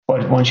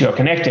once you are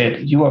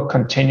connected, you are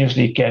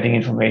continuously getting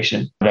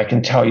information that can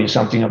tell you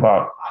something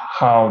about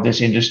how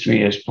this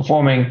industry is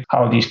performing,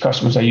 how these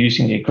customers are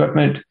using the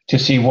equipment, to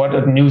see what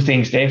are the new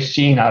things they've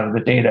seen out of the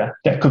data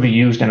that could be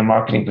used in a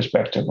marketing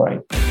perspective,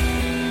 right?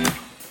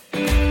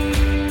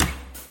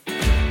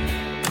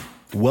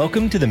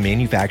 Welcome to the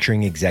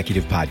Manufacturing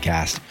Executive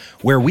Podcast,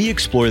 where we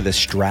explore the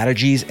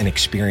strategies and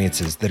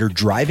experiences that are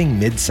driving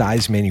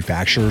mid-sized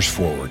manufacturers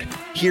forward.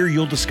 Here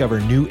you'll discover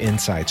new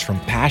insights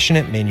from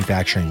passionate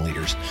manufacturing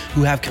leaders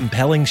who have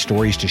compelling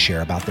stories to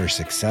share about their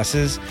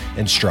successes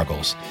and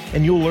struggles.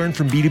 And you'll learn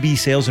from B2B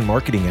sales and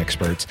marketing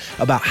experts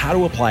about how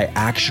to apply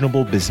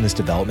actionable business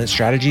development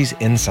strategies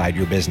inside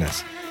your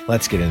business.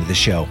 Let's get into the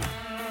show.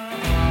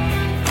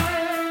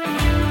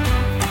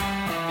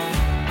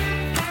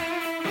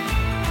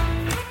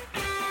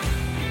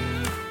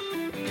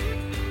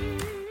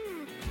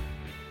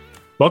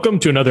 Welcome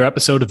to another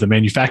episode of the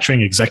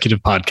Manufacturing Executive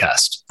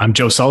Podcast. I'm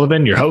Joe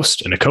Sullivan, your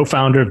host and a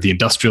co-founder of the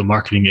industrial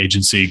marketing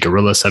agency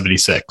Gorilla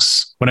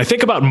 76. When I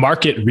think about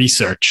market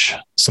research,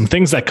 some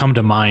things that come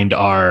to mind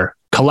are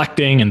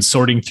collecting and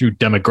sorting through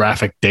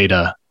demographic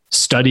data,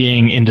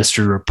 studying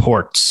industry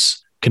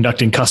reports,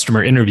 conducting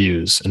customer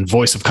interviews and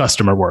voice of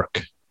customer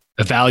work,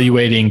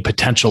 evaluating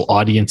potential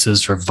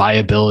audiences for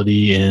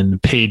viability in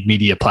paid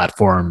media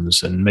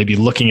platforms, and maybe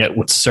looking at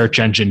what search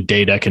engine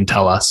data can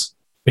tell us.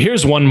 But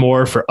here's one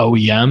more for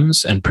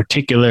OEMs and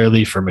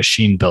particularly for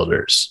machine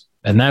builders,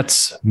 and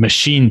that's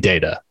machine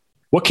data.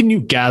 What can you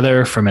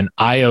gather from an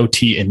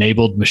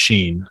IoT-enabled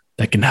machine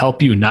that can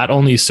help you not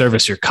only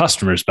service your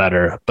customers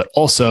better, but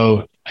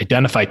also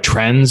identify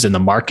trends in the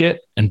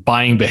market and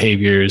buying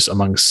behaviors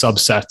among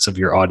subsets of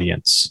your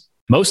audience?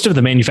 Most of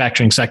the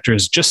manufacturing sector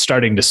is just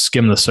starting to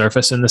skim the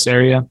surface in this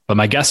area, but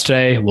my guest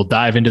today will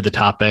dive into the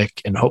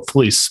topic and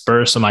hopefully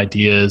spur some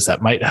ideas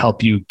that might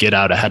help you get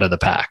out ahead of the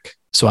pack.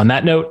 So on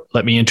that note,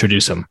 let me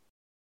introduce him.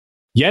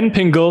 Jan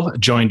Pingel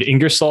joined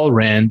Ingersoll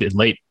Rand in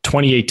late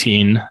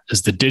 2018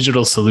 as the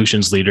digital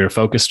solutions leader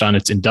focused on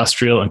its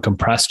industrial and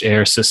compressed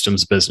air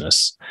systems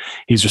business.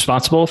 He's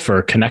responsible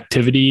for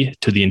connectivity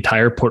to the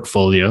entire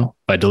portfolio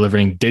by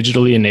delivering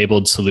digitally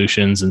enabled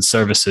solutions and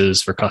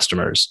services for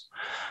customers.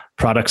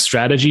 Product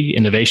strategy,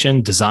 innovation,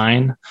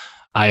 design,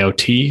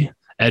 IoT,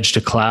 edge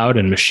to cloud,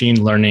 and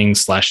machine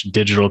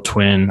learning/digital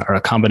twin are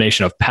a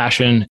combination of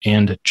passion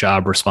and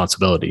job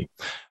responsibility.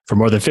 For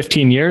more than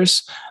 15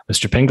 years,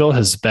 Mr. Pingel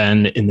has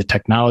been in the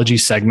technology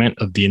segment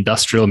of the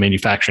industrial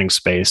manufacturing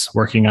space,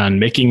 working on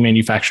making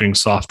manufacturing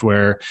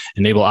software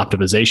enable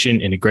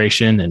optimization,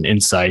 integration, and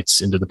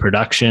insights into the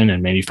production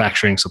and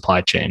manufacturing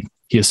supply chain.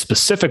 He has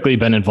specifically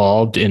been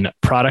involved in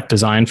product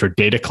design for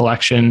data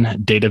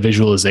collection, data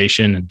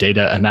visualization, and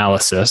data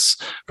analysis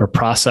for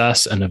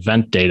process and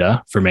event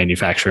data for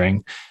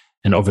manufacturing.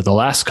 And over the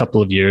last couple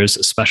of years,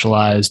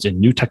 specialized in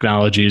new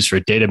technologies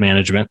for data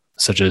management,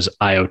 such as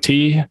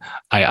IoT,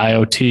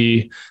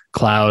 IIoT,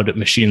 cloud,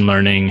 machine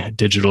learning,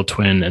 digital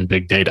twin, and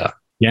big data.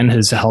 Jan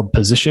has held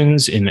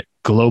positions in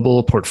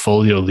global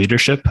portfolio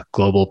leadership,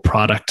 global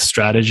product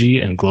strategy,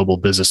 and global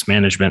business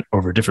management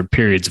over different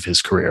periods of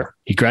his career.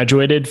 He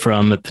graduated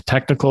from the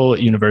Technical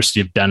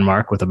University of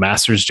Denmark with a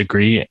master's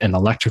degree in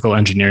electrical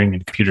engineering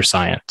and computer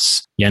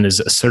science. Jan is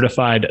a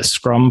certified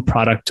Scrum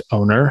product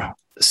owner,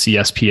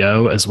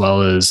 CSPO, as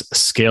well as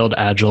Scaled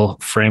Agile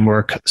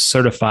Framework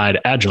Certified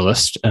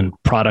Agilist and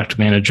product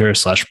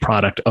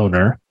manager/product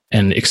owner,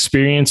 and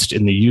experienced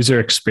in the user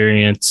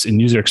experience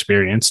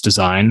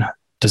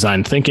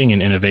design thinking,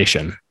 and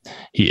innovation.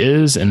 He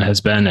is and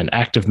has been an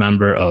active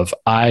member of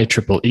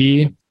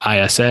IEEE,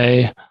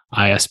 ISA,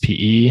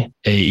 ISPE,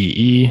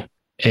 AEE,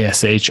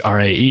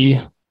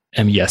 ASHRAE,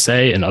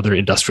 MESA, and other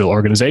industrial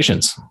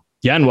organizations.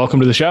 Jan, welcome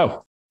to the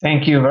show.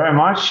 Thank you very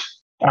much.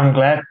 I'm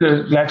glad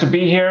to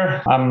be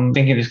here. I'm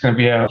thinking it's going to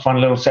be a fun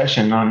little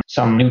session on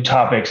some new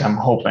topics, I'm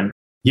hoping.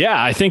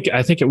 Yeah, I think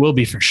it will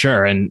be for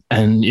sure. And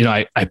you know,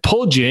 I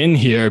pulled you in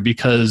here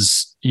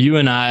because you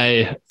and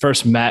I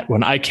first met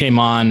when I came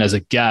on as a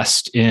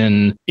guest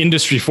in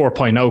Industry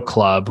 4.0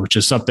 Club, which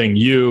is something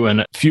you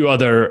and a few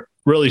other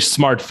really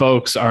smart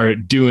folks are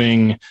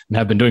doing and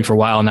have been doing for a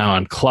while now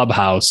on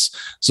Clubhouse.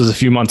 So it was a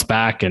few months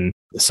back, and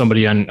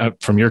somebody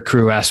from your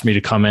crew asked me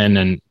to come in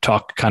and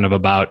talk kind of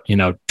about, you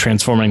know,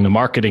 transforming the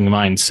marketing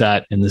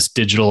mindset in this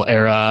digital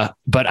era.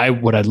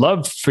 But what I'd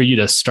love for you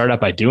to start out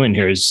by doing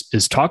here is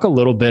talk a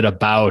little bit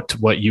about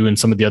what you and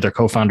some of the other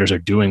co-founders are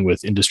doing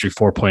with Industry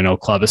 4.0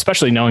 Club,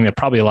 especially knowing that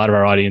probably a lot of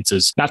our audience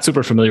is not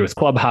super familiar with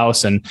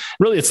Clubhouse. And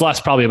really, it's less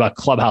probably about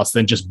Clubhouse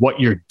than just what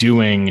you're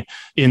doing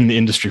in the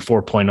Industry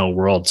 4.0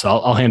 world. So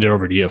I'll hand it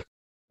over to you.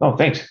 Oh,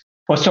 thanks.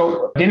 Well,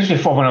 so the Industry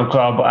 4.0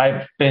 Club,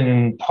 I've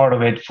been part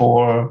of it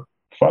for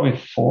probably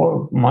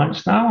 4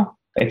 months now.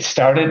 It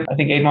started, I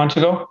think, 8 months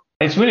ago.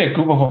 It's really a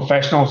group of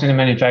professionals in the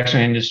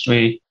manufacturing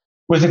industry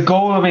with the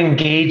goal of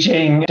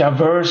engaging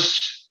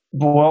diverse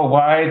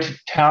worldwide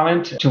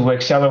talent to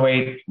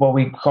accelerate what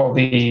we call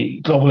the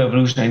global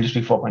evolution of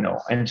Industry 4.0.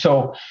 And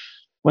so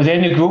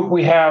within the group,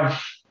 we have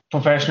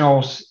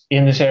professionals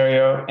in this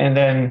area. And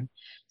then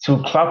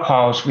through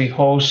Clubhouse, we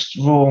host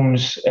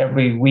rooms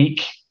every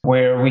week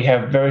where we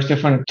have various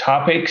different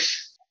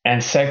topics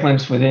and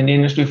segments within the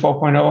Industry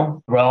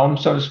 4.0 realm,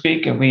 so to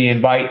speak. And we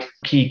invite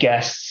key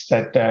guests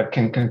that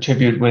can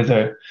contribute with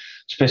a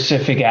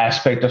specific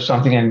aspect of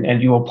something.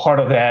 And you were part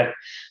of that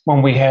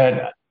when we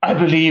had, I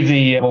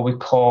believe, what we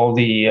call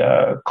the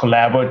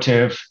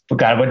collaborative,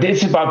 but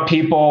it's about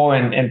people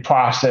and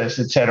process,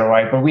 et cetera,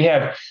 right? But we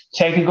have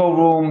technical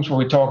rooms where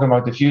we're talking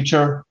about the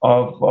future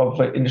of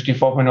Industry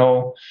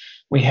 4.0.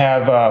 We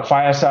have a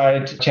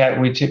fireside chat.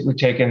 We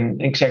take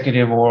an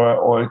executive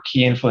or a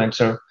key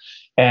influencer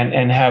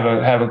and have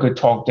a good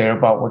talk there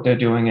about what they're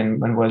doing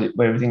and where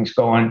everything's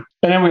going.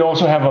 And then we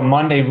also have a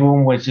Monday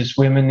room, which is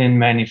Women in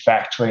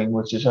Manufacturing,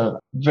 which is a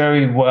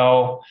very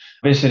well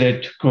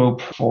visited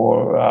group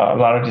for a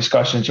lot of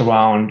discussions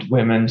around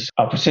women's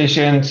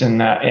positions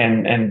and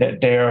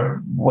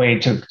their way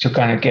to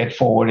kind of get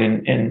forward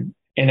in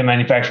the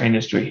manufacturing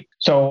industry.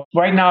 So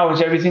right now,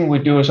 everything we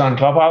do is on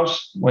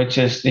Clubhouse, which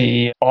is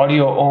the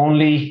audio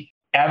only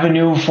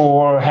avenue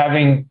for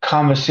having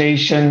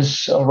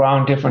conversations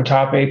around different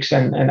topics.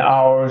 And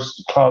our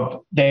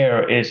club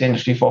there is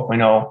Industry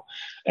 4.0,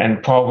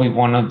 and probably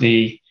one of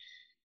the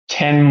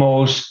 10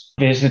 most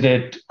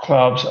visited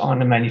clubs on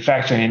the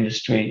manufacturing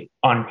industry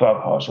on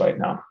Clubhouse right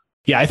now.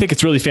 Yeah, I think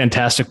it's really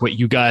fantastic what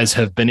you guys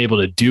have been able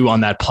to do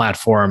on that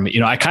platform.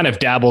 I kind of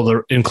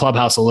dabbled in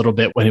Clubhouse a little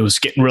bit when it was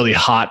getting really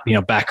hot,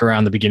 back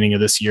around the beginning of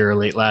this year,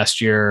 late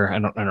last year. I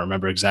don't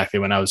remember exactly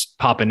when I was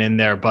popping in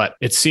there, but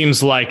it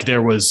seems like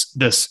there was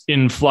this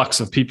influx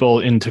of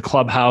people into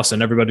Clubhouse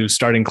and everybody was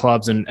starting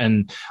clubs,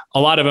 and a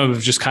lot of them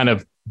have just kind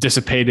of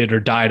dissipated or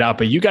died out.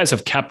 But you guys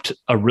have kept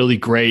a really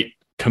great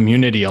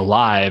community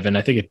alive. And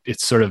I think it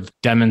sort of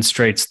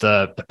demonstrates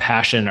the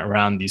passion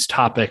around these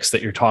topics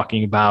that you're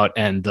talking about,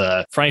 and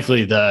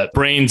frankly, the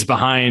brains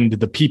behind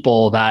the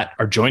people that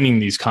are joining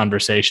these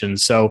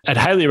conversations. So I'd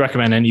highly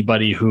recommend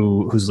anybody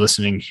who's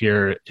listening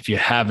here, if you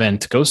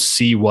haven't, go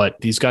see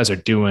what these guys are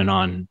doing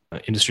on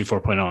Industry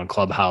 4.0 and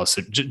Clubhouse.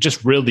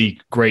 Just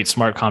really great,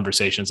 smart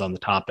conversations on the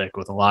topic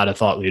with a lot of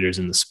thought leaders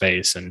in the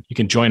space. And you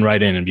can join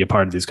right in and be a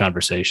part of these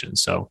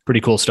conversations. So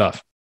pretty cool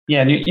stuff.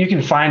 Yeah, and you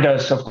can find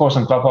us, of course,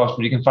 on Clubhouse,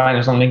 but you can find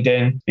us on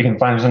LinkedIn. You can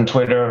find us on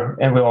Twitter.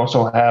 And we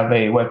also have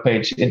a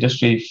webpage,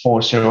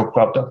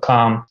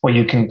 industry40club.com, where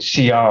you can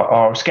see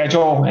our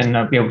schedule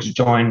and be able to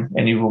join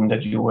any room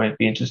that you would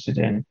be interested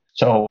in.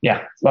 So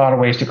yeah, a lot of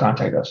ways to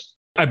contact us.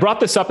 I brought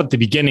this up at the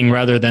beginning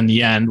rather than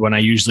the end, when I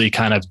usually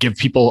kind of give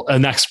people a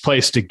next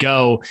place to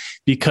go,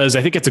 because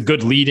I think it's a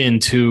good lead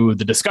into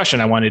the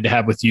discussion I wanted to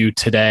have with you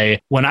today.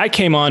 When I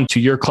came on to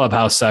your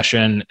Clubhouse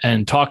session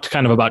and talked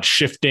kind of about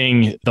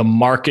shifting the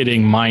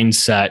marketing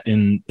mindset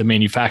in the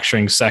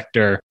manufacturing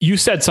sector, you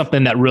said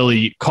something that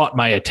really caught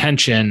my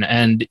attention.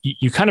 And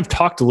you kind of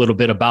talked a little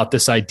bit about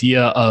this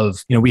idea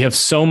of, we have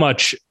so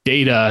much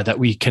data that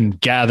we can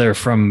gather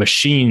from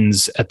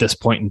machines at this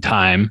point in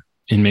time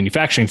in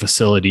manufacturing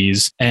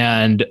facilities.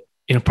 And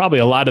probably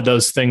a lot of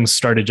those things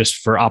started just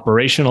for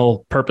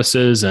operational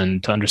purposes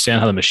and to understand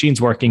how the machine's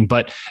working.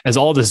 But as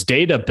all this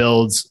data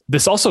builds,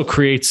 this also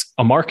creates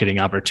a marketing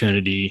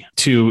opportunity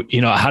to,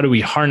 how do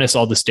we harness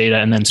all this data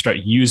and then start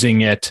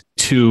using it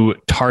to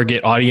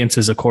target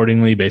audiences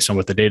accordingly based on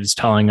what the data is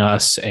telling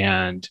us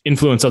and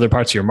influence other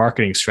parts of your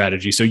marketing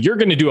strategy. So you're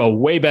going to do a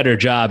way better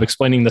job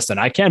explaining this than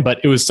I can, but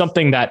it was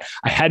something that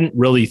I hadn't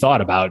really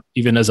thought about,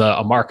 even as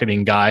a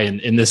marketing guy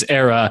in this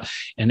era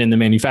and in the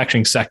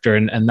manufacturing sector.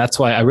 And that's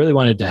why I really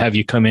wanted to have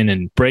you come in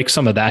and break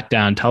some of that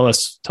down. Tell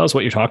us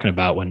what you're talking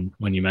about when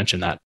you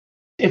mention that.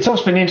 It's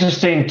always been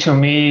interesting to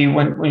me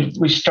when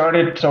we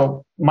started.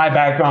 So my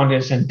background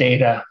is in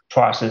data,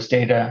 process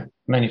data,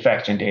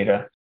 manufacturing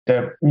data.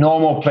 The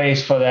normal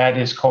place for that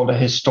is called a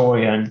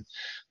historian,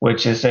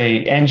 which is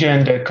an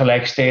engine that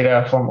collects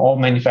data from all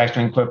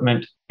manufacturing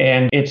equipment.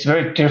 And it's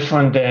very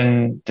different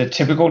than the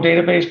typical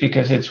database,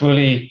 because it's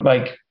really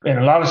like, in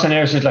a lot of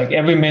scenarios, it's like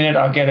every minute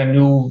I'll get a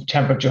new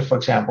temperature, for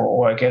example,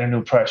 or I get a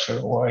new pressure,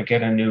 or I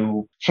get a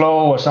new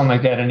flow or something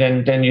like that.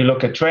 And then you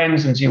look at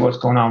trends and see what's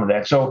going on with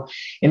that. So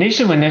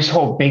initially, when this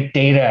whole big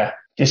data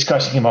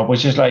discussion came up,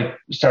 which is like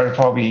started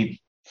probably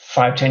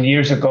 5-10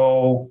 years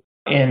ago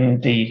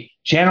in the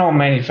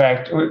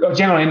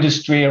general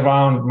industry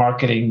around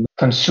marketing,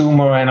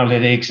 consumer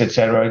analytics, et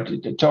cetera,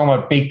 talking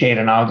about big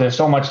data now. There's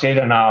so much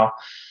data now.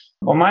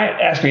 Well, my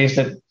aspect is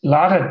that a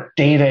lot of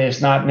data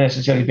is not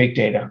necessarily big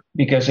data,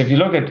 because if you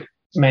look at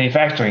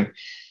manufacturing,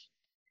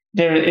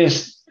 there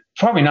is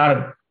probably not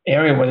an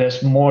area where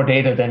there's more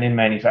data than in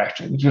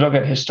manufacturing. If you look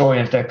at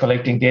historians that are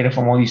collecting data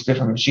from all these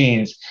different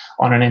machines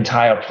on an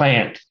entire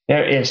plant,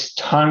 there is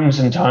tons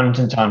and tons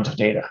and tons of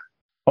data.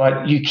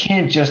 But you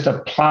can't just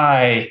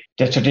apply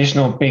the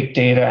traditional big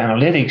data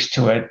analytics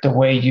to it the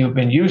way you've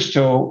been used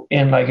to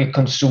in like a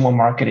consumer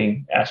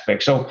marketing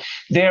aspect. So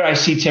there I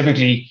see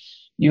typically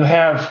you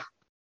have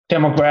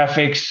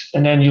demographics,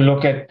 and then you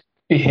look at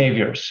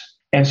behaviors.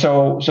 And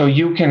so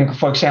you can,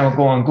 for example,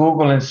 go on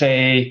Google and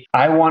say,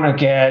 I want to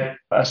get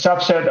a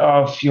subset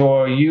of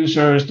your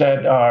users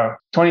that are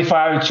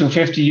 25 to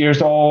 50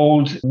 years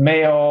old,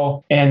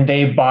 male, and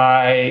they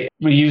buy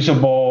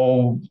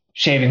reusable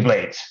shaving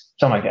blades,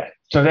 something like that.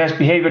 So that's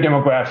behavior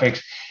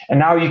demographics. And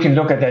now you can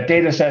look at that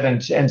data set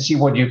and see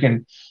what you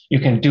can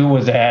do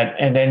with that.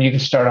 And then you can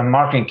start a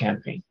marketing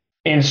campaign.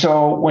 And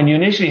so when you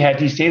initially had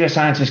these data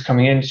scientists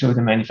coming into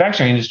the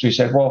manufacturing industry,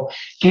 said, well,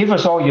 give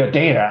us all your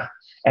data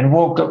and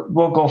we'll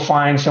go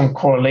find some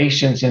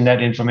correlations in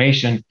that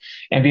information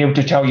and be able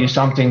to tell you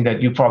something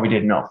that you probably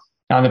didn't know.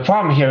 Now, the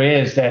problem here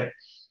is that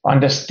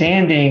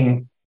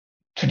understanding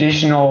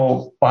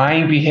traditional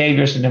buying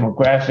behaviors and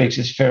demographics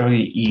is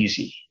fairly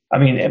easy. I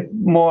mean,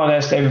 more or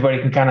less everybody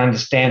can kind of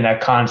understand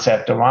that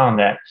concept around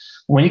that.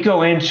 When you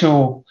go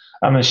into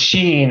a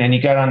machine and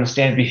you got to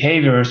understand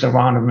behaviors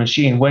around a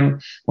machine, when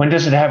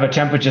does it have a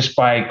temperature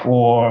spike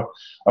or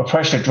a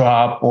pressure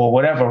drop or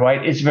whatever,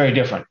 right? It's very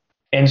different.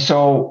 And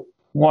so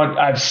what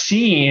I've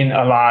seen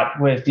a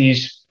lot with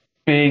these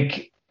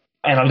big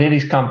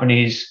analytics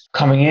companies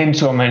coming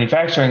into a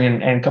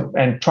manufacturing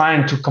and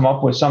trying to come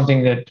up with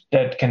something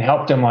that can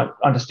help them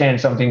understand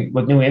something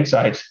with new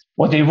insights.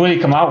 What they really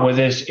come out with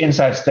is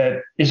insights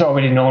that is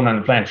already known on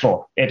the plant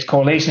floor. It's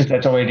correlations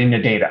that's already in the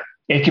data.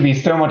 It can be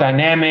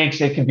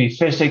thermodynamics, it can be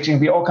physics, it can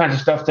be all kinds of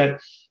stuff that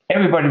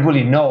everybody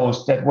really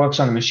knows that works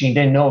on the machine.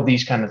 They know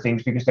these kind of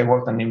things because they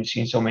worked on the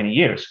machine so many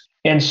years.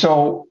 And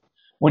so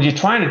what you're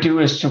trying to do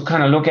is to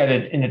kind of look at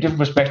it in a different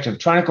perspective,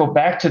 trying to go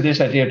back to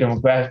this idea of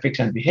demographics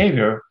and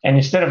behavior. And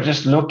instead of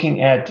just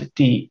looking at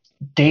the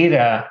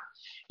data,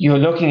 you're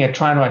looking at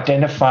trying to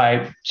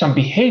identify some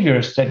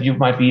behaviors that you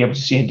might be able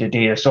to see in the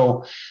data.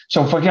 So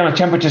for example, a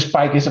temperature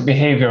spike is a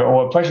behavior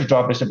or a pressure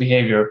drop is a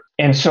behavior.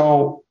 And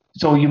so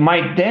you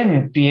might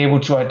then be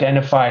able to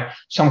identify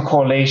some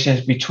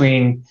correlations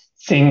between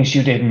things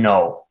you didn't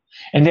know.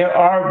 And there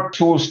are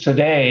tools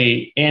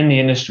today in the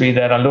industry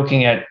that are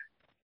looking at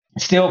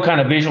still kind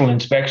of visual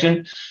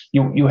inspection.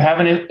 You have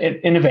an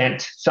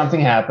event, something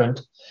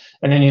happened,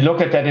 and then you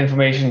look at that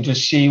information to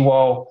see,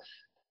 well,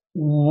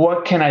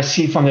 what can I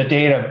see from the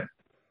data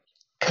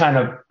kind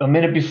of a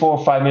minute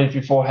before, 5 minutes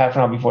before, half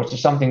an hour before, so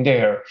something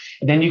there.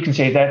 And then you can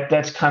say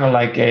that's kind of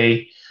like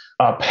a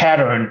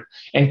pattern,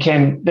 and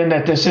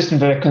that the system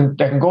that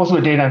can go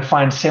through the data and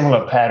find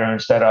similar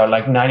patterns that are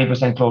like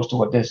 90% close to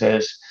what this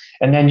is.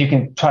 And then you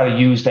can try to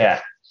use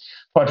that.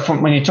 But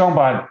when you're talking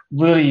about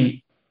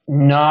really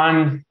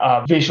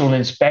non-visual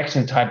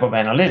inspection type of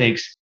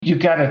analytics, you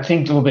got to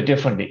think a little bit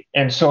differently.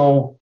 And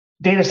so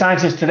data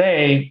scientists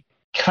today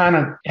kind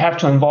of have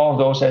to involve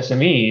those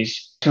SMEs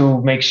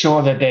to make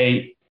sure that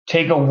they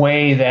take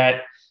away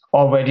that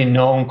already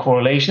known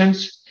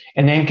correlations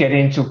and then get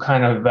into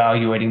kind of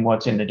evaluating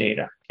what's in the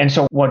data. And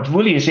so what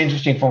really is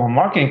interesting from a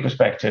marketing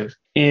perspective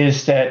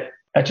is that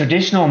a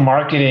traditional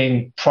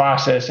marketing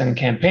process and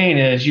campaign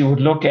is you would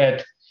look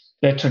at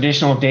the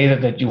traditional data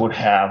that you would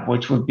have,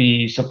 which would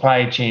be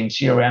supply chain,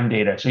 CRM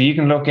data. So you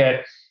can look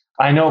at,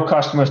 I know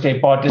customers, they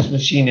bought this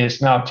machine,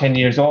 is now 10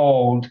 years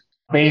old.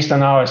 Based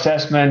on our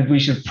assessment, we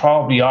should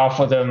probably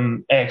offer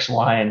them X,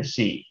 Y, and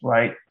Z,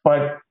 right?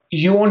 But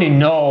you only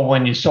know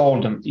when you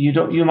sold them.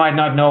 You might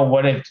not know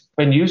what it's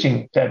been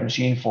using that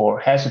machine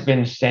for. Has it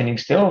been standing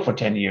still for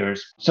 10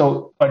 years?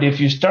 So, but if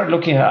you start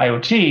looking at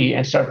IoT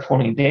and start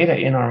pulling data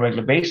in on a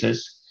regular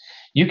basis,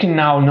 you can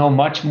now know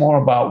much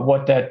more about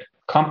what that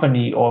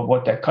company or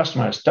what that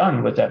customer has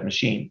done with that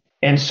machine.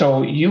 And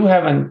so you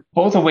have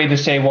both a way to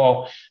say,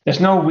 well,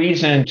 there's no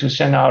reason to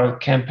send out a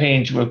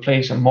campaign to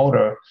replace a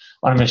motor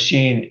on a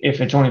machine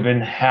if it's only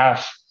been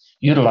half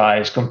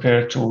utilized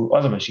compared to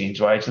other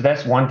machines, right? So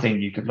that's one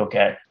thing you could look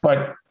at.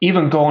 But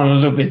even going a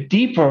little bit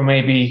deeper,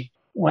 maybe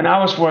when I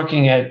was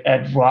working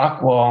at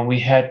Rockwell and we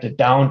had the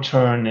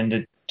downturn in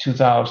the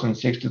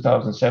 2006,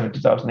 2007,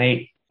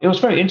 2008, it was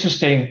very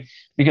interesting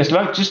because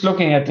just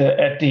looking at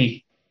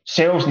the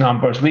sales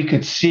numbers, we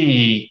could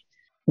see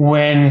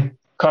when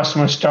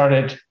customers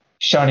started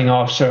shutting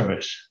off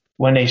service,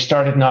 when they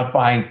started not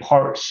buying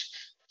parts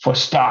for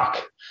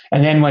stock,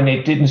 and then when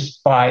they didn't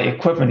buy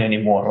equipment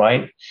anymore,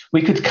 right?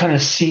 We could kind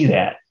of see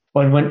that.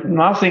 But when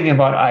now thinking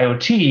about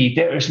IoT,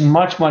 there is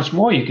much, much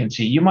more you can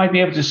see. You might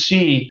be able to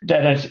see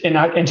that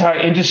an entire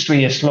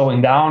industry is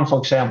slowing down, for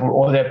example,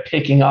 or they're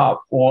picking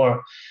up,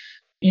 or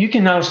you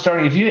can now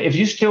start, if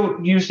you still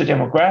use the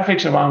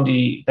demographics around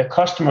the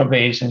customer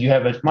base and you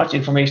have as much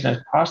information as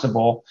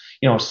possible,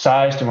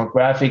 size,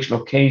 demographics,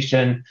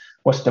 location,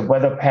 what's the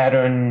weather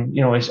pattern,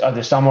 are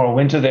there summer or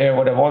winter there,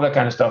 whatever, all that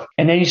kind of stuff.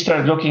 And then you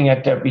start looking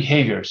at their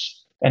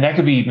behaviors. And that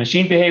could be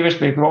machine behaviors,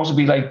 but it could also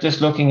be like just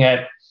looking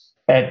at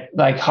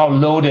like how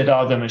loaded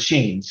are the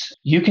machines.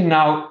 You can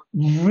now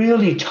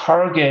really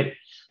target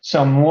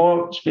some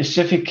more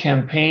specific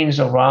campaigns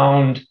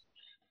around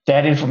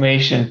that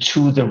information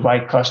to the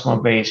right customer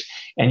base.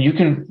 And you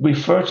can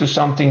refer to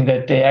something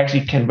that they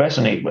actually can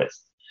resonate with.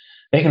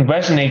 They can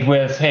resonate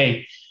with,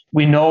 hey,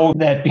 we know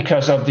that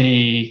because of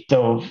the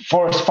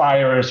forest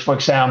fires, for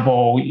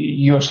example,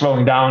 you're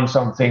slowing down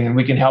something and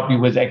we can help you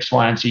with X,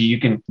 Y, and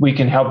Z. We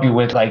can help you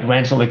with like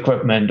rental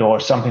equipment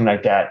or something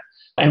like that.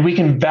 And we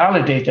can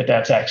validate that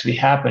that's actually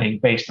happening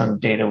based on the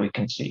data we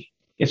can see.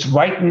 It's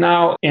right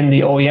now in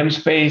the OEM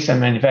space and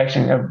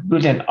manufacturing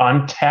really an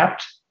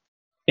untapped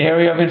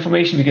area of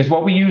information, because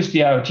what we use the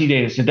IoT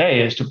data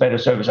today is to better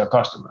service our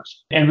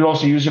customers. And we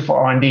also use it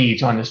for R&D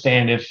to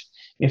understand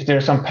if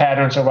there's some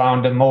patterns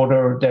around the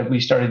motor that we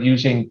started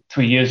using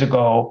 3 years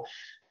ago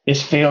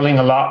is failing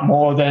a lot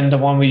more than the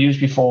one we used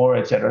before,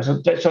 et cetera.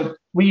 So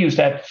we use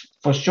that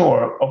for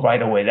sure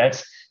right away.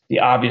 That's the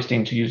obvious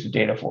thing to use the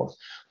data for.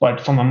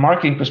 But from a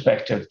marketing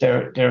perspective,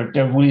 there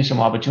are really some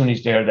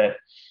opportunities there that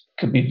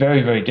could be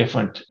very, very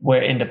different,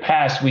 where in the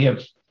past we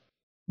have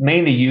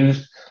mainly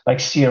used like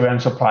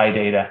CRM supply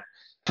data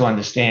to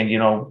understand,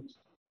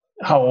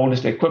 how old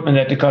is the equipment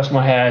that the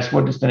customer has,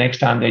 what is the next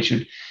time they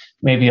should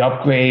maybe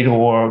upgrade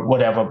or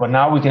whatever. But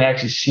now we can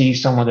actually see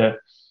some of the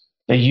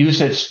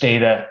usage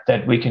data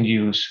that we can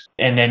use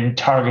and then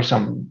target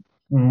some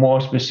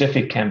more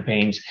specific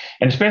campaigns,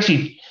 and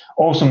especially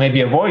also maybe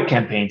avoid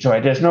campaigns,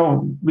 right? There's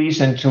no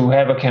reason to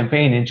have a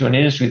campaign into an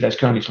industry that's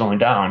currently slowing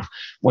down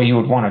where you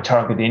would want to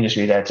target the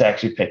industry that's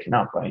actually picking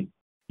up, right?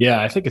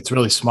 Yeah, I think it's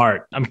really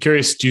smart. I'm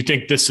curious, do you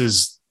think this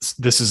is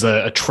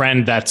a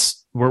trend that's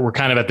we're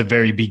kind of at the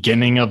very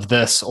beginning of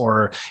this,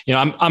 or,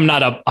 I'm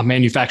not a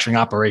manufacturing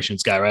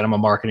operations guy, right? I'm a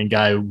marketing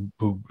guy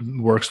who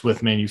works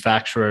with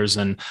manufacturers.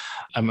 And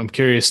I'm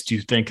curious, do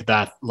you think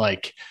that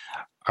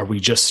are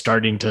we just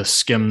starting to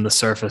skim the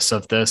surface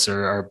of this,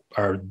 or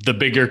are the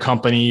bigger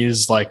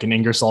companies like an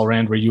Ingersoll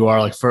Rand where you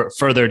are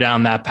further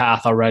down that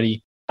path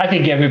already? I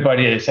think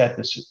everybody is at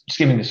this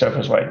skimming the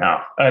surface right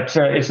now.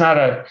 It's not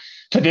a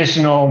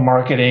traditional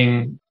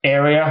marketing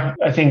area.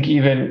 I think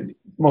even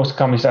most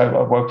companies I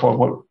work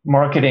for,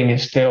 marketing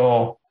is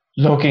still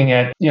looking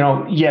at,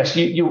 yes,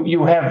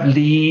 you have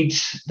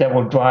leads that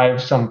will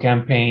drive some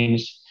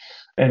campaigns.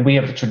 And we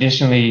have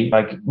traditionally,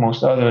 like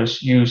most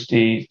others, used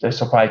the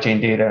supply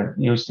chain data,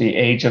 use the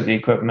age of the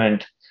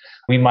equipment.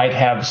 We might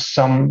have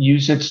some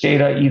usage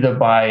data, either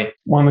by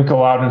when we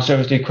go out and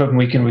service the equipment,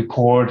 we can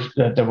record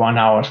the run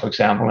hours, for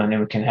example, and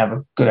then we can have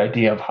a good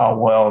idea of how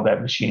well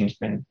that machine's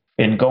been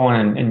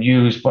going and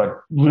used.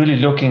 But really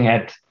looking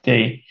at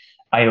the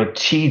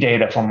IoT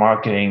data for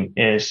marketing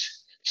is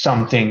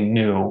something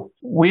new.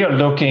 We are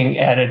looking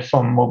at it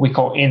from what we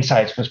call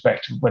insights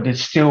perspective, but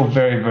it's still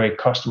very, very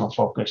customer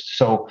focused.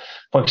 So,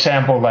 for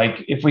example,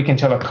 like if we can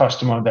tell a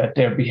customer that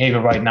their behavior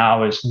right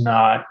now is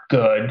not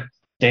good,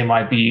 they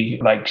might be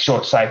like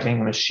short cycling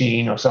a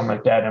machine or something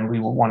like that, and we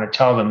would want to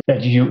tell them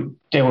that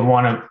they would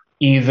want to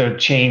either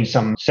change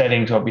some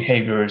settings or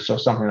behaviors or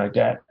something like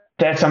that.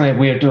 That's something that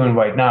we are doing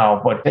right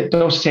now, but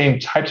those same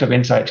types of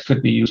insights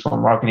could be used from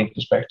a marketing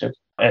perspective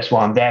as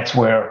well. And that's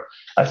where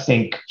I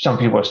think some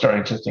people are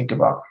starting to think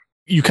about.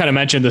 You kind of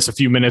mentioned this a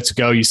few minutes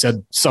ago. You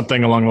said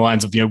something along the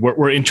lines of,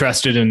 we're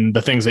interested in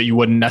the things that you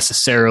wouldn't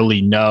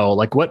necessarily know.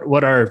 Like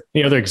what are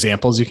any other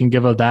examples you can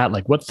give of that?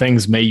 Like what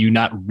things may you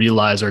not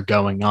realize are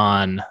going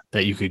on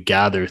that you could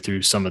gather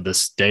through some of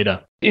this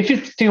data? If you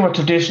think about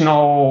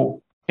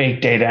traditional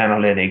big data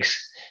analytics,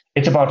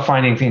 it's about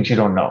finding things you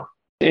don't know.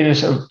 It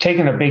is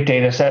taking a big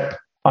data set,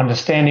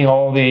 understanding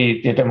all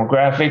the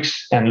demographics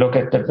and look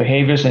at the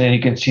behaviors, and then you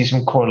can see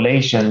some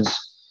correlations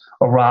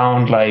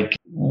around, like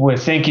we're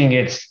thinking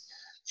it's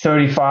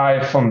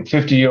 35 from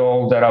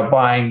 50-year-old that are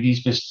buying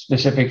these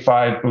specific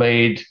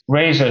 5-blade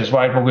razors,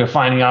 right? But we're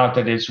finding out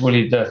that it's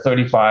really the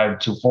 35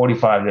 to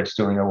 45 that's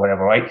doing or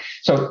whatever, right?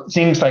 So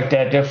things like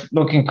that, they're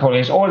looking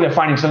correlations, or they're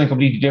finding something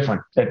completely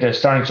different, that they're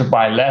starting to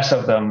buy less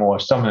of them or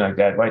something like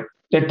that, right?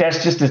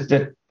 That's just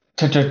the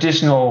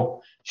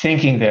traditional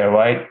thinking there,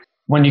 right?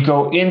 When you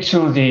go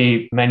into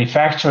the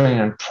manufacturing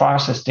and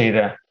process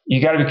data, you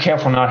got to be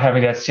careful not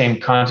having that same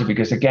concept,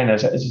 because again,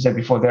 as I said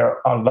before, there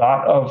are a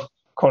lot of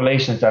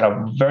correlations that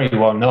are very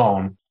well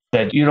known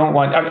that you don't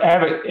want. I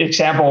have an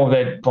example of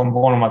that from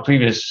one of my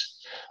previous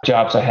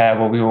jobs I had,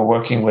 where we were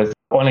working with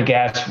oil and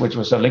gas, which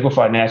was a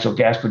liquefied natural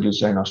gas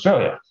producer in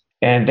Australia.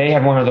 And they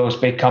had one of those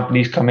big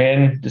companies come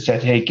in that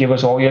said, hey, give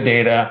us all your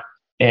data,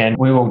 and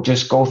we will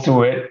just go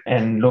through it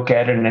and look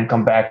at it and then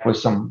come back with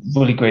some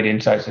really great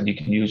insights that you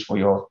can use for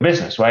your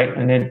business, right?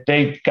 And then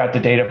they got the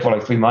data for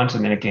like 3 months,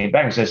 and then it came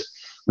back and says,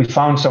 we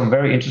found some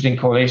very interesting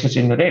correlations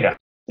in the data.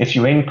 If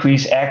you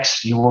increase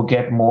X, you will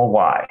get more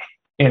Y.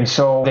 And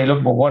so they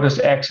looked, well, what is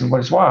X and what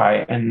is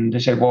Y? And they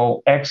said,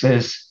 well, X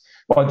is,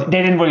 well,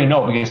 they didn't really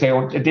know, because they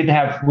didn't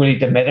have really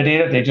the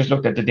metadata. They just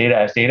looked at the data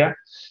as data.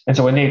 And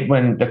so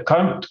when the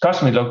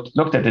customer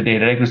looked at the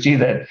data, they could see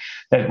that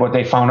what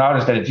they found out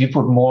is that if you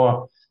put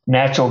more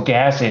natural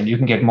gas in, you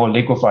can get more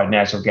liquefied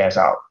natural gas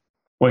out,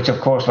 which of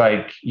course,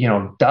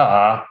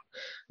 duh,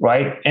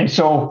 right? And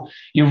so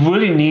you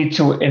really need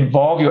to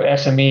involve your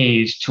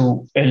SMEs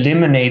to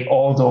eliminate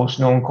all those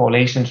known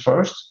correlations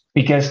first,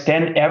 because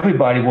then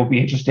everybody will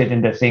be interested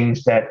in the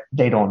things that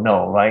they don't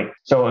know, right?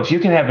 So if you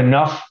can have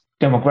enough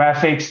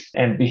demographics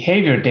and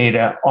behavior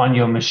data on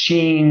your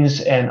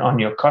machines and on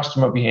your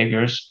customer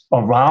behaviors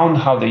around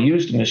how they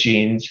use the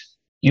machines,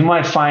 you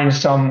might find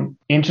some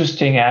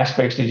interesting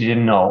aspects that you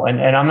didn't know. And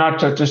I'm not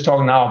just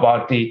talking now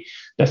about the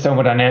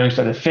thermodynamics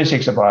or the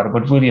physics about it,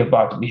 but really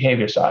about the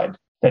behavior side.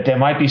 That there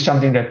might be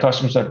something that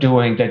customers are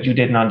doing that you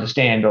didn't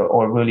understand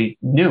or really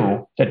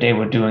knew that they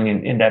were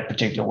doing in that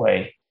particular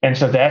way. And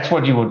so that's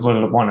what you would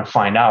want to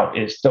find out,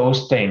 is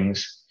those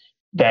things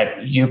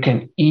that you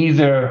can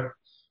either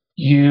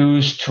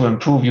use to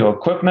improve your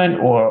equipment,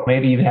 or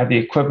maybe even have the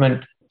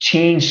equipment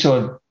change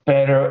so it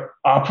better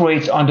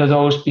operates under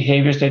those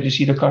behaviors that you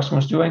see the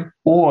customers doing,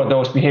 or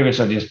those behaviors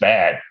are just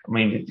bad. I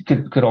mean,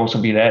 it could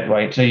also be that,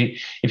 right? So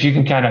if you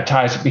can kind of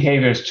tie some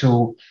behaviors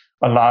to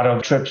a lot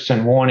of trips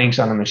and warnings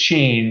on a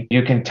machine,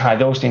 you can tie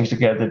those things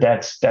together.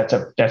 That's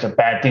a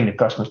bad thing the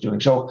customer's doing.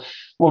 So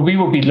what we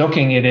will be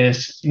looking at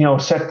is,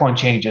 set point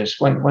changes.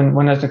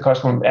 When is the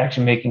customer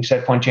actually making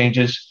set point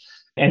changes,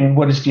 and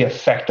what is the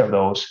effect of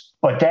those?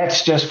 But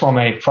that's just from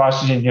a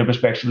process engineer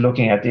perspective,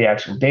 looking at the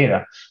actual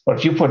data. But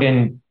if you put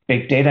in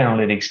big data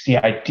analytics, the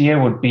idea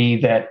would be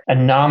that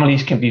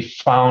anomalies can be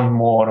found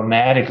more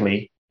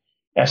automatically,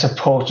 as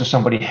opposed to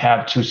somebody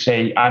have to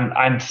say,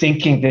 I'm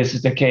thinking this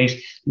is the case,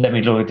 let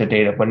me look at the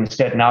data. But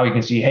instead, now you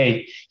can see,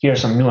 hey, here are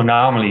some new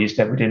anomalies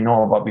that we didn't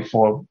know about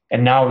before.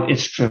 And now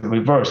it's the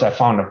reverse. I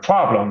found a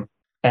problem,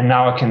 and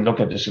now I can look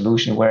at the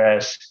solution.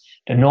 Whereas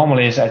the normal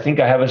is, I think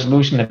I have a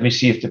solution, let me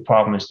see if the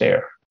problem is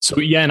there. So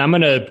yeah, and I'm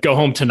going to go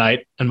home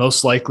tonight, and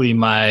most likely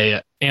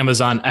my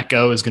Amazon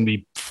Echo is going to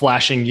be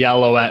flashing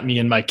yellow at me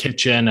in my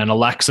kitchen, and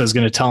Alexa is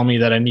going to tell me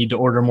that I need to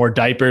order more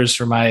diapers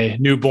for my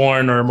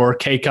newborn or more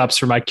K-cups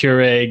for my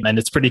Keurig. And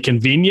it's pretty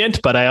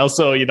convenient, but I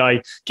also,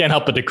 I can't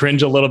help but to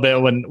cringe a little bit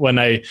when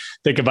I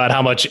think about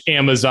how much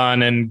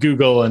Amazon and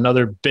Google and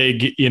other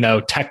big,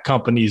 tech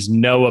companies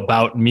know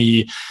about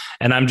me.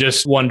 And I'm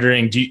just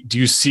wondering, do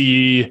you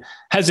see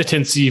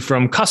hesitancy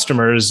from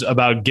customers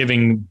about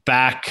giving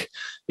back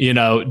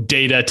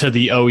data to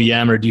the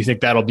OEM, or do you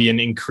think that'll be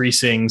an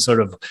increasing sort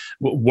of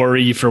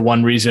worry for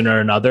one reason or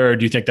another? Or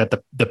do you think that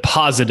the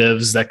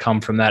positives that come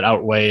from that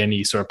outweigh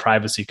any sort of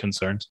privacy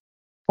concerns?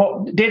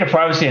 Well, data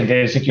privacy and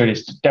data security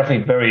is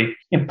definitely very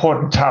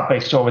important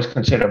topics to always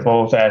consider,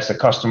 both as a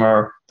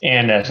customer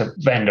and as a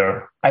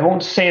vendor. I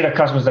won't say that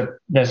customers are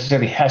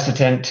necessarily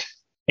hesitant,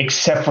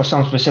 except for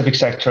some specific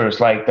sectors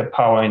like the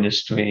power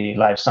industry,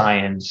 life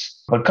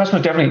science. But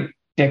customers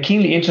they're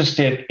keenly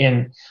interested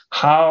in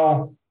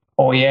how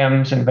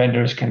OEMs and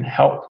vendors can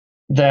help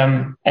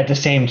them at the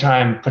same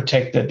time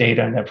protect their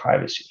data and their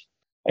privacy.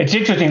 It's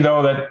interesting,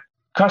 though, that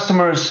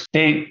customers,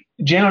 they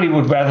generally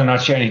would rather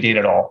not share any data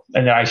at all.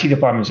 And the IT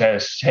department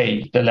says,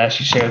 hey, the less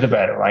you share, the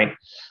better, right?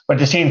 But at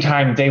the same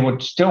time, they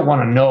would still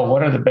want to know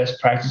what are the best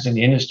practices in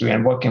the industry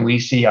and what can we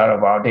see out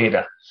of our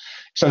data.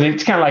 So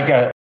it's kind of like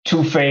a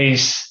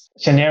two-phase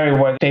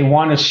scenario where they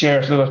want to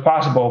share as little as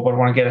possible, but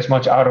want to get as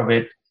much out of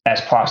it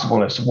as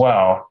possible as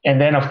well.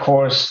 And then, of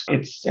course,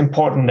 it's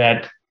important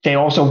that they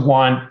also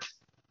want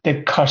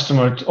the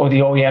customer or the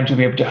OEM to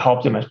be able to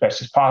help them as best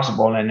as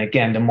possible. And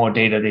again, the more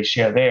data they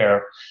share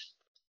there,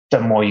 the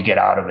more you get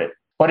out of it.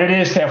 But it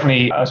is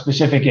definitely a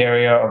specific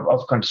area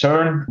of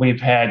concern. We've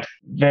had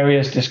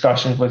various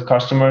discussions with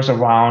customers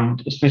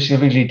around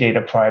specifically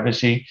data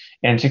privacy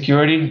and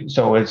security.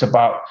 So it's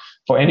about,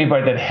 for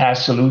anybody that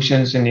has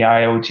solutions in the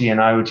IoT and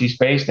IoT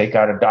space, they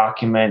got to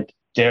document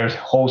their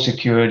whole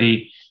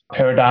security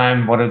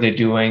paradigm, what are they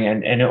doing,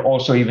 and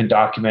also even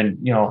document,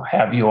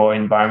 have your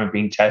environment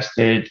being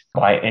tested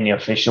by any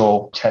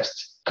official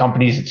test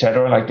companies, et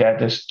cetera, like that.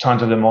 There's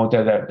tons of them out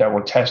there that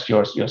will test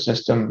your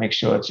system, make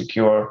sure it's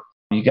secure.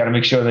 You got to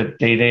make sure that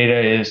the data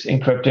is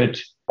encrypted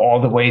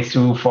all the way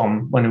through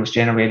from when it was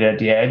generated at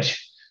the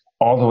edge,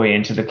 all the way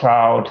into the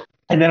cloud.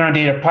 And then on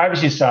the data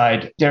privacy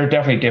side, there are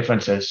definitely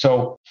differences.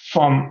 So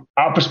from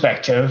our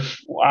perspective,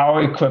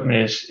 our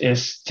equipment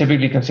is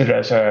typically considered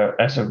as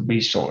a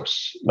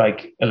resource,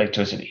 like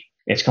electricity.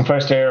 It's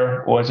compressed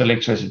air or it's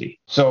electricity.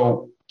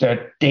 So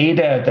the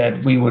data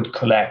that we would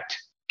collect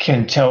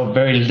can tell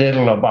very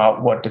little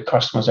about what the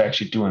customer's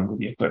actually doing with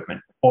the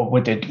equipment or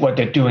what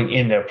they're doing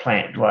in their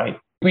plant, right?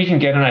 We can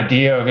get an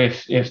idea of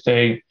if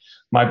they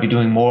might be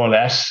doing more or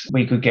less.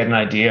 We could get an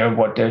idea of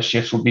what their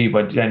shifts will be,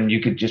 but then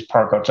you could just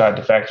park outside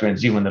the factory and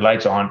see when the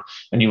light's on,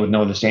 and you would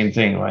know the same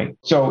thing, right?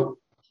 So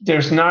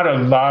there's not a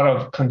lot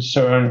of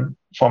concern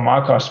from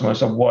our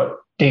customers of what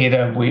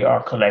data we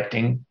are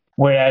collecting.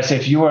 Whereas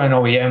if you are an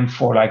OEM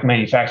for like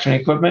manufacturing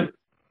equipment,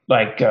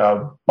 like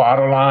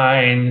bottle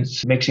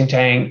lines, mixing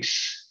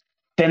tanks,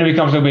 then it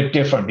becomes a little bit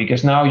different,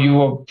 because now you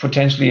will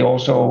potentially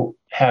also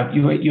have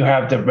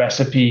the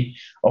recipe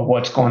of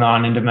what's going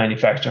on in the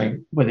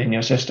manufacturing within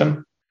your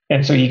system.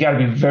 And so you got to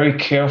be very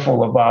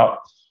careful about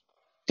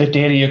the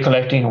data you're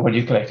collecting and what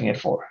you're collecting it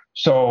for.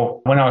 So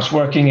when I was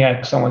working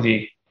at some of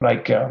the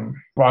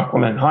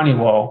Rockwell and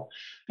Honeywell,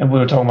 and we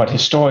were talking about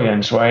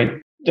historians,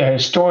 right? The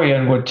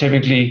historian would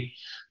typically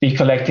be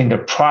collecting the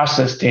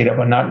process data,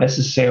 but not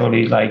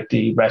necessarily like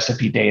the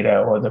recipe data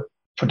or the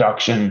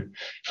production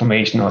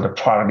information or the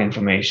product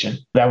information.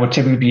 That would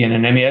typically be in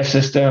an MES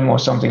system or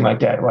something like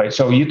that, right?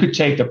 So you could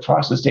take the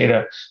process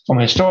data from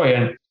a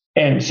historian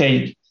and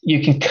say,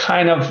 you can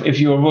kind of, if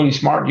you're really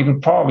smart, you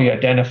can probably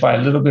identify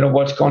a little bit of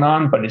what's going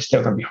on, but it's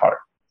still going to be hard.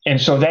 And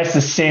so that's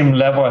the same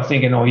level, I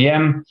think, in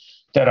OEM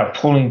that are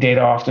pulling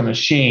data off the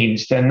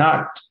machines. They're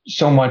not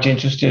so much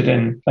interested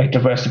in like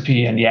the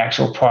recipe and the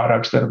actual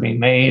products that are being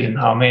made and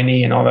how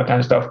many and all that kind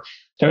of stuff.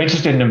 They're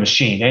interested in the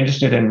machine. They're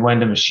interested in when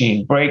the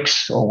machine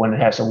breaks or when it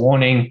has a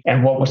warning,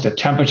 and what was the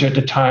temperature at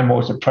the time, what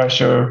was the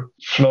pressure,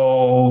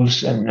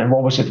 flows, and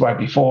what was it right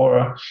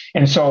before.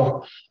 And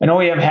so an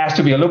OEM has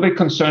to be a little bit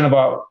concerned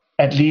about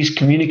at least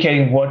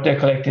communicating what they're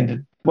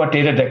collecting, what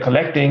data they're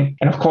collecting,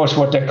 and of course,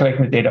 what they're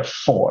collecting the data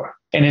for.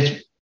 And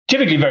it's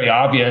typically very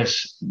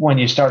obvious when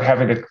you start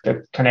having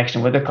the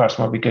connection with the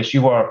customer, because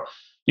you're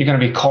going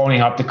to be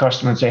calling up the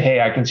customer and say, hey,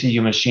 I can see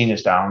your machine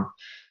is down,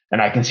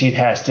 and I can see it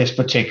has this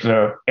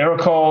particular error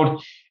code,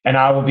 and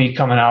I will be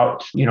coming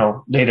out,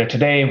 later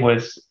today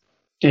with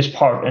this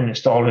part and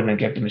install it and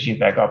get the machine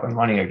back up and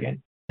running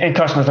again. And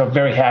customers are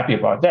very happy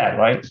about that,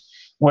 right?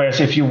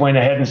 Whereas if you went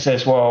ahead and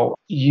says, well,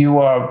 you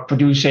are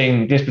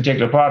producing this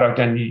particular product,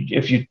 and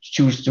if you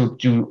choose to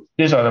do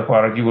this other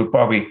product, you would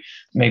probably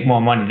make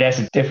more money. That's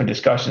a different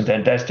discussion.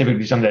 Then that's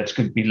typically something that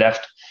could be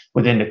left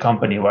within the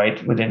company, right?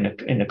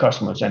 In the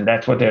customers. And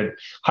that's what they're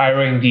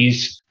hiring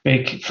these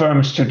big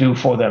firms to do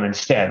for them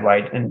instead,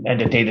 right? And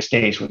the data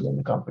stays within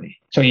the company.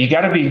 So you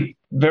got to be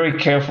very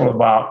careful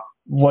about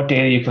what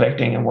data you're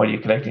collecting and what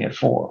you're collecting it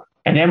for.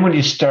 And then when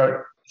you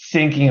start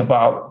thinking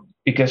about,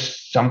 because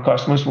some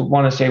customers would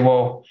want to say,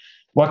 well,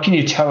 what can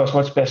you tell us?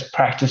 What's best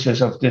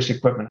practices of this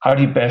equipment? How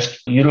do you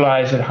best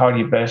utilize it? How do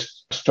you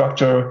best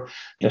structure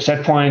the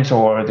set points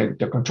or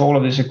the control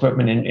of this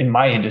equipment in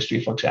my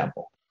industry, for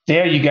example?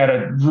 There, you got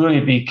to really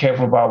be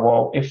careful about,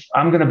 well, if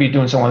I'm going to be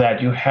doing some of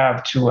that, you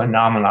have to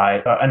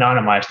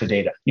anonymize the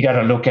data. You got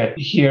to look at,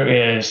 here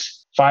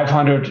is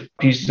 500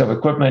 pieces of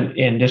equipment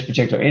in this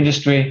particular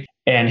industry.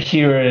 And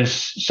here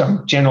is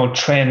some general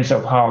trends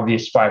of how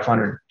this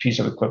 500 piece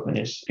of equipment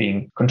is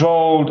being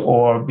controlled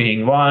or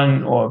being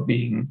run or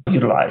being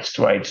utilized,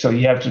 right? So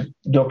you have to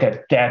look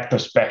at that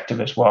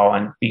perspective as well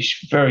and be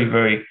very,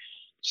 very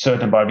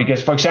certain about it.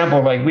 Because, for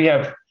example, like we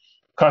have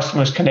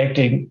customers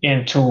connecting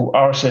into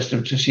our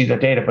system to see the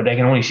data, but they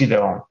can only see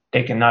their own.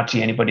 They cannot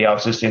see anybody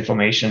else's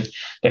information.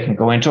 They can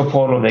go into a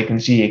portal. They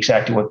can see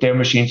exactly what their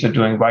machines are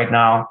doing right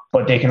now,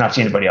 but they cannot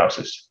see anybody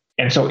else's.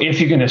 And so if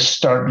you're going to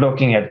start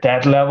looking at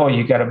that level,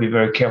 you got to be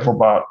very careful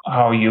about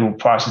how you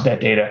process that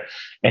data.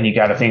 And you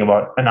got to think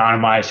about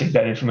anonymizing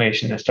that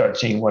information and start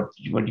seeing what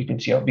you can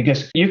see.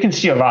 Because you can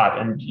see a lot,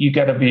 and you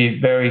got to be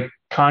very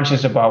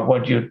conscious about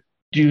what you're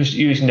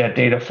using that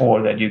data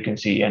for that you can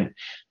see. And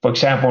for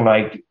example,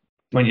 like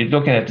when you're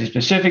looking at the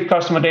specific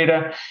customer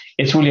data,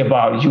 it's really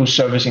about you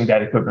servicing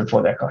that equipment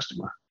for that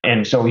customer.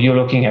 And so you're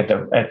looking at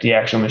the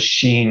actual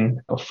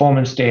machine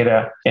performance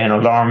data and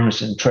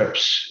alarms and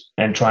trips,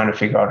 and trying to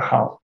figure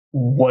out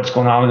what's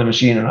going on with the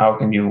machine and how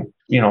can you,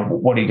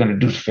 what are you going to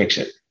do to fix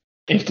it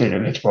if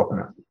it's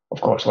broken,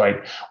 of course, right?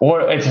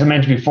 Or as I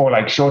mentioned before,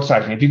 like short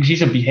cycling. If you can see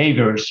some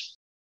behaviors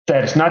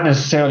that it's not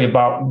necessarily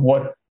about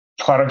what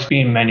products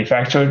being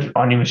manufactured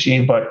on your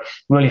machine, but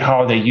really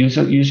how they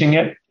using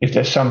it. If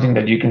there's something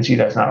that you can see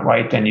that's not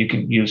right, then you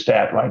can use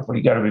that, right? But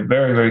you got to be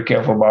very, very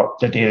careful about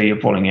the data you're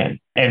pulling in.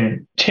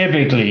 And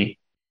typically,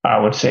 I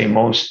would say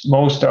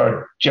most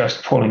are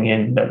just pulling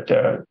in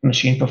the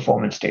machine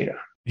performance data.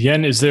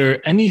 Yen, is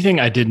there anything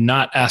I did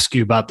not ask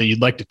you about that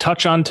you'd like to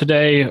touch on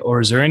today?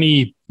 Or is there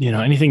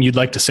anything you'd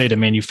like to say to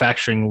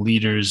manufacturing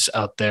leaders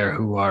out there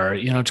who are,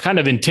 kind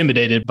of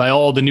intimidated by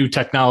all the new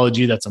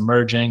technology that's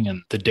emerging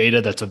and the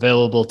data that's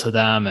available to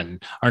them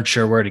and aren't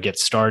sure where to get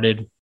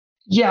started?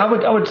 Yeah,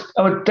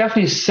 I would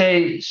definitely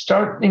say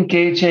start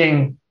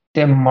engaging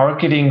the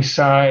marketing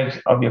side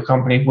of your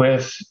company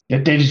with the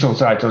digital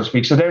side, so to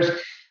speak. So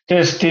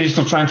there's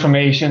digital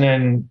transformation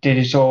and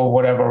digital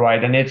whatever,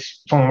 right? And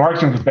it's, from a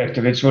marketing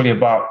perspective, it's really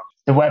about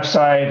the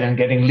website and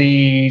getting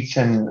leads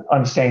and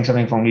understanding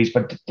something from leads.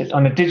 But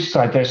on the digital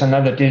side, there's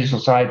another digital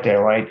side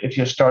there, right? If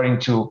you're starting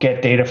to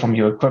get data from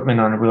your equipment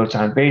on a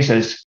real-time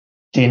basis,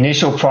 the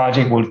initial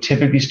project will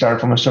typically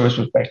start from a service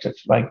perspective,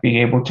 like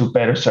being able to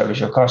better service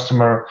your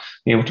customer,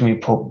 be able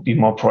to be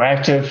more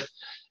proactive,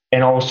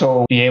 and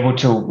also be able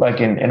to,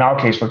 like in our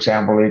case, for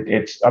example,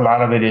 it's a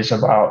lot of it is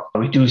about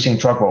reducing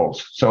truck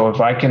rolls. So if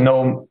I can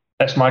know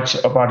as much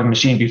about a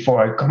machine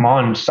before I come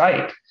on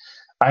site,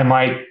 I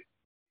might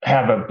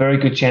have a very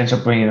good chance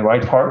of bringing the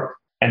right part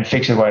and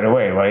fix it right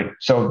away, right?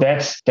 So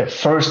that's the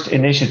first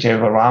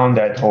initiative around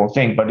that whole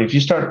thing. But if you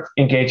start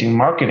engaging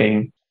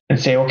marketing and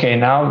say, okay,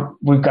 now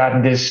we've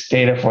gotten this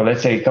data for,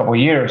 let's say, a couple of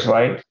years,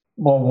 right?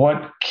 Well,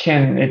 what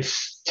can it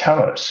tell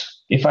us?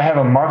 If I have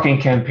a marketing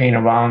campaign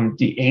around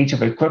the age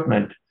of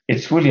equipment,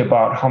 it's really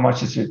about how much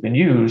has it been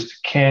used.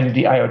 Can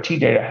the IoT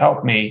data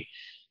help me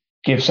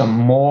give some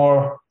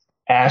more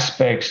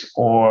aspects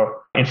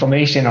or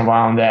information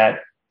around that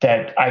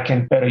I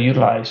can better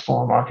utilize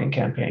for a marketing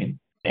campaign?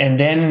 And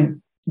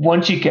then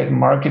once you get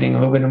marketing a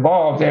little bit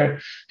involved, they're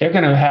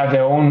going to have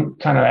their own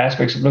kind of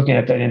aspects of looking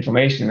at that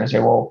information and say,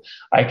 well,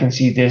 I can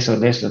see this or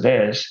this or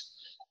this.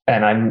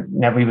 And I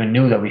never even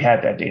knew that we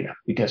had that data,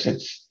 because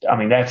it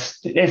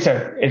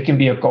can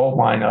be a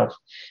goldmine of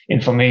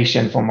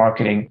information for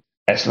marketing,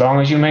 as long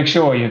as you make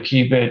sure you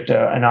keep it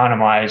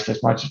anonymized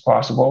as much as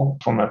possible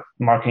from a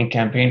marketing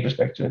campaign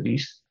perspective, at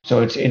least.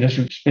 So it's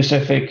industry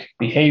specific,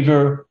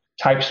 behavior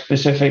type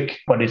specific,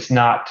 but it's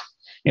not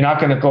You're not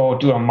going to go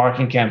do a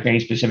marketing campaign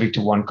specific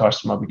to one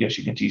customer because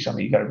you can see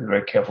something. You got to be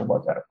very careful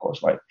about that, of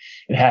course, right?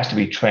 It has to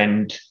be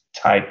trend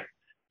type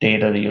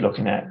data that you're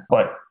looking at.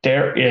 But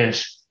there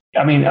is,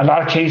 a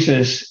lot of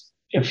cases,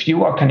 if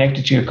you are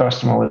connected to your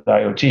customer with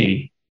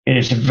IoT, it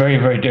is very,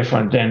 very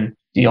different than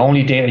the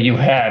only data you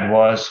had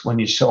was when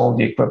you sold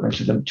the equipment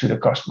to the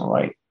customer,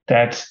 right?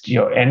 That's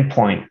your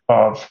endpoint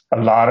of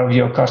a lot of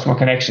your customer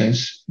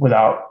connections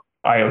without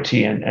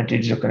IoT and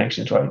digital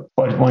connections, right?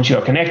 But once you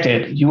are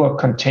connected, you are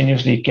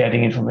continuously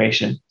getting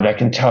information that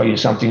can tell you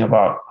something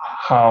about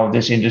how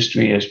this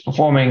industry is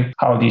performing,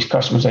 how these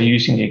customers are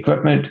using the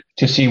equipment,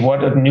 to see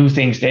what are new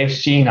things they've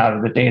seen out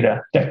of the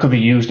data that could be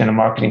used in a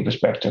marketing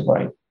perspective,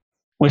 right?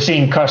 We're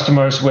seeing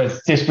customers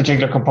with this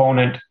particular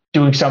component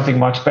doing something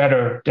much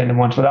better than the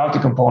ones without the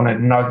component.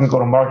 And now I can go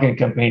to marketing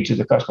campaign to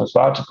the customers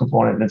without the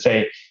component and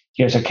say,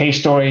 here's a case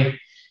story.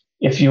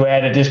 If you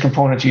added this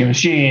component to your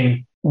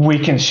machine, we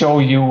can show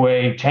you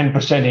a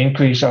 10%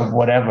 increase of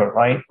whatever,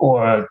 right?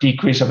 Or a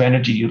decrease of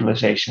energy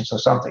utilization or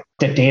something.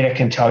 The data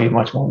can tell you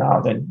much more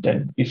now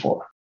than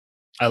before.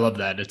 I love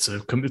that.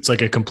 It's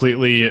like a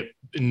completely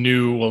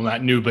new, well,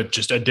 not new, but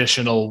just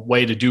additional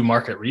way to do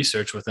market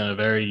research within a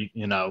very,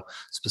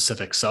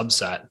 specific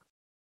subset.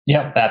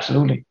 Yeah,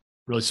 absolutely.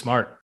 Really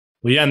smart.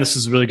 Well, yeah, and this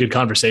is a really good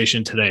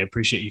conversation today. I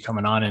appreciate you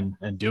coming on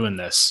and doing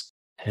this.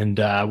 And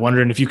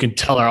wondering if you can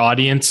tell our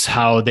audience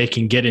how they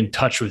can get in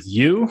touch with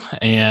you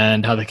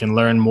and how they can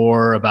learn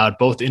more about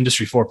both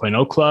Industry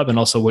 4.0 Club and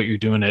also what you're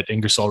doing at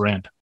Ingersoll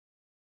Rand.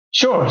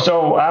 Sure.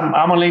 So I'm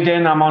on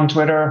LinkedIn. I'm on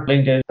Twitter.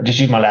 LinkedIn. I just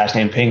use my last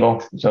name,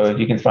 Pingel. So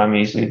you can find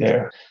me easily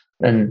there.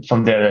 And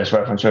from there, there's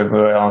reference to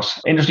everywhere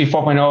else. Industry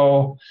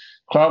 4.0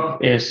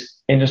 Club is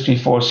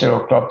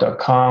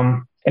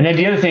industry40club.com. And then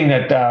the other thing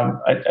that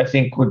I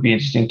think would be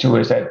interesting too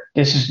is that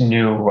this is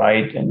new,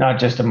 right? And not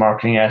just the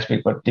marketing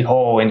aspect, but the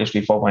whole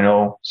Industry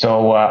 4.0.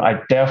 So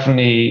I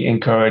definitely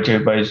encourage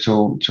everybody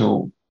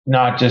to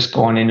not just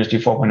go on Industry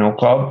 4.0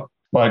 Club,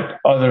 but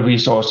other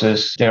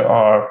resources.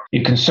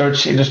 You can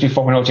search Industry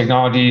 4.0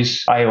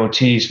 technologies,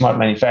 IoT, smart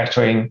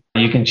manufacturing.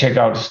 You can check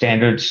out the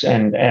standards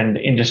and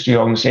industry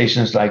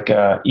organizations like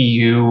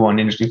EU on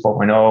Industry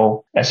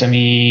 4.0,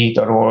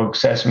 SME.org,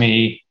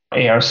 SESME,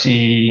 ARC,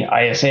 ISA,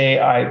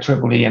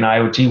 IEEE, and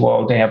IoT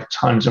World. They have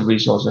tons of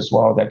resources as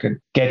well that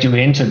could get you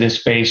into this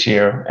space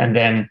here. And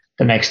then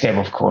the next step,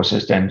 of course,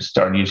 is then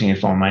start using it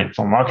from a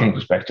marketing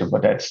perspective.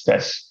 But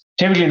that's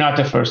typically not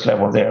the first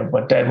level there,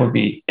 but that would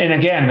be. And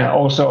again,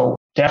 also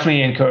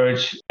definitely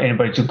encourage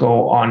anybody to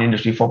go on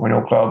Industry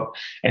 4.0 Club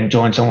and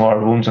join some of our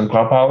rooms on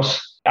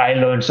Clubhouse. I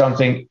learn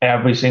something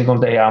every single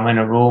day I'm in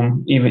a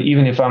room,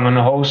 even if I'm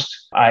a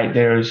host.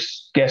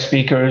 There's guest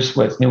speakers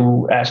with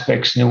new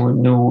aspects,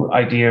 new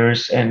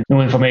ideas, and new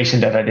information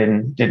that I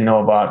didn't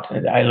know about.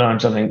 I learn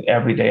something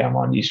every day I'm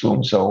on these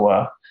rooms.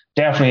 So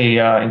definitely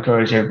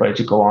encourage everybody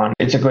to go on.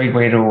 It's a great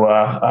way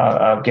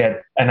to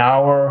get an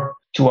hour,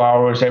 2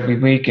 hours every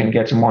week and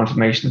get some more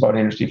information about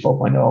Industry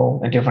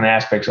 4.0 and different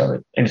aspects of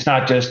it. And it's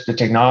not just the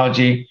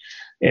technology;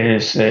 it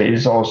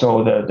is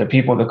also the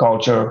people, the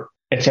culture,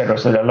 etc.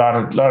 So there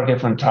are a lot of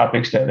different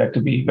topics that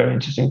could be very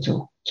interesting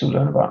to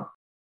learn about.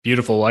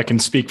 Beautiful. I can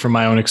speak from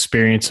my own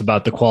experience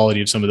about the quality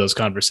of some of those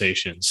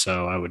conversations.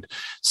 So I would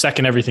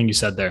second everything you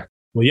said there.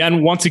 Well,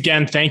 Jan, once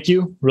again, thank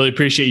you. Really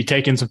appreciate you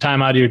taking some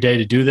time out of your day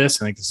to do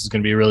this. I think this is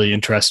going to be a really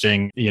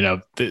interesting,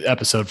 the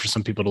episode for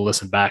some people to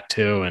listen back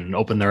to and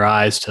open their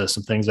eyes to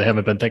some things they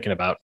haven't been thinking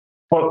about.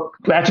 Well,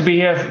 glad to be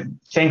here.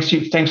 Thanks for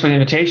the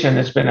invitation.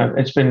 It's been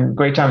a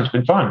great time. It's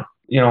been fun.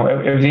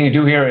 Everything you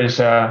do here is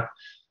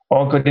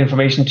all good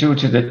information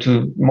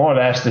to more or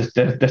less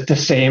the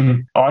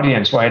same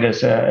audience, right?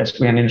 As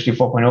we in Industry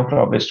 4.0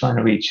 Club is trying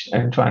to reach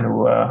and trying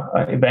to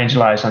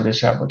evangelize on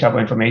this type of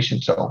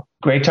information. So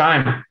great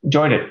time.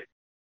 Enjoyed it.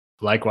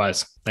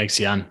 Likewise. Thanks,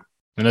 Jan.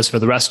 And as for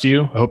the rest of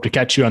you, I hope to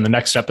catch you on the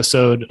next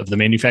episode of The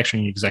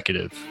Manufacturing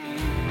Executive.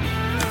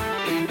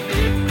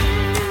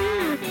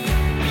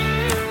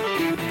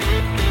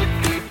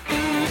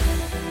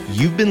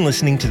 You've been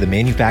listening to the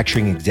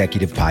Manufacturing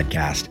Executive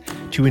Podcast.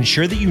 To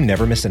ensure that you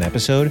never miss an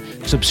episode,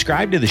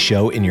 subscribe to the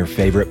show in your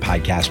favorite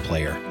podcast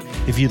player.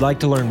 If you'd like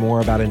to learn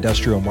more about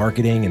industrial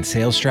marketing and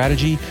sales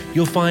strategy,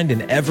 you'll find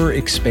an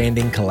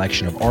ever-expanding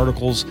collection of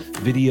articles,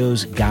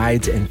 videos,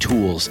 guides, and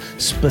tools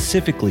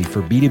specifically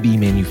for B2B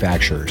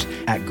manufacturers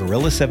at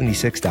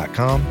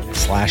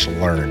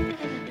gorilla76.com/learn.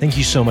 Thank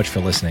you so much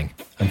for listening.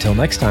 Until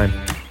next time.